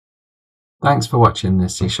Thanks for watching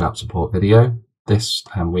this C# support video. This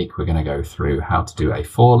week we're going to go through how to do a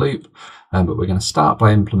for loop, but we're going to start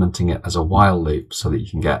by implementing it as a while loop so that you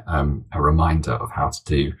can get a reminder of how to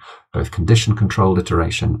do both condition controlled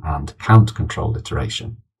iteration and count controlled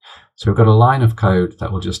iteration. So we've got a line of code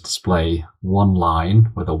that will just display one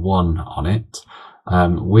line with a 1 on it.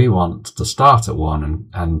 We want to start at 1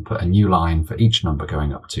 and put a new line for each number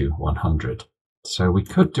going up to 100. So we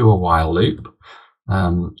could do a while loop.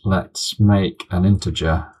 Let's make an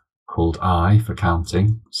integer called I for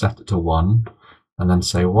counting, set it to 1, and then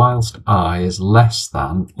say whilst I is less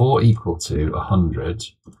than or equal to 100,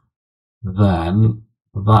 then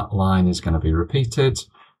that line is going to be repeated,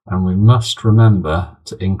 and we must remember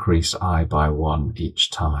to increase I by 1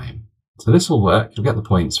 each time. So this will work, you'll get the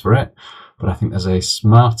points for it, but I think there's a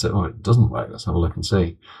smarter, oh, it doesn't work, let's have a look and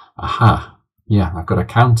see. Aha, yeah, I've got a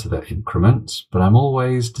counter that increments, but I'm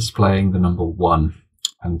always displaying the number 1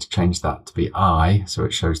 and change that to be I, so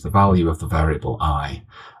it shows the value of the variable I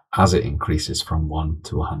as it increases from 1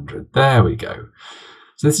 to 100. There we go.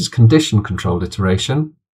 So this is condition controlled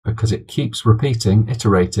iteration because it keeps repeating,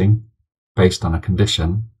 iterating based on a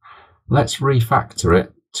condition. Let's refactor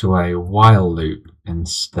it to a while loop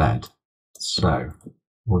instead. So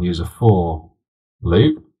we'll use a for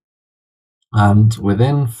loop. And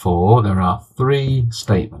within for, there are 3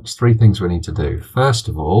 statements, 3 things we need to do. First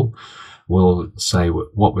of all, we'll say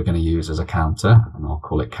what we're going to use as a counter, and I'll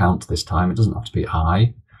call it count this time. It doesn't have to be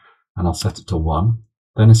I, and I'll set it to 1.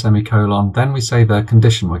 Then a semicolon. Then we say the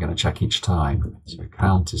condition we're going to check each time. So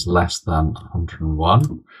count is less than 101,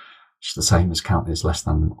 which is the same as count is less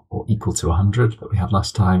than or equal to 100 that we had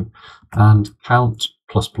last time. And count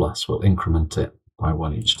plus plus will increment it by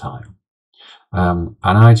 1 each time. And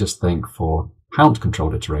I just think for count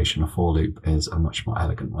controlled iteration, a for loop is a much more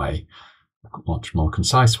elegant way, a much more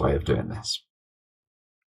concise way of doing this.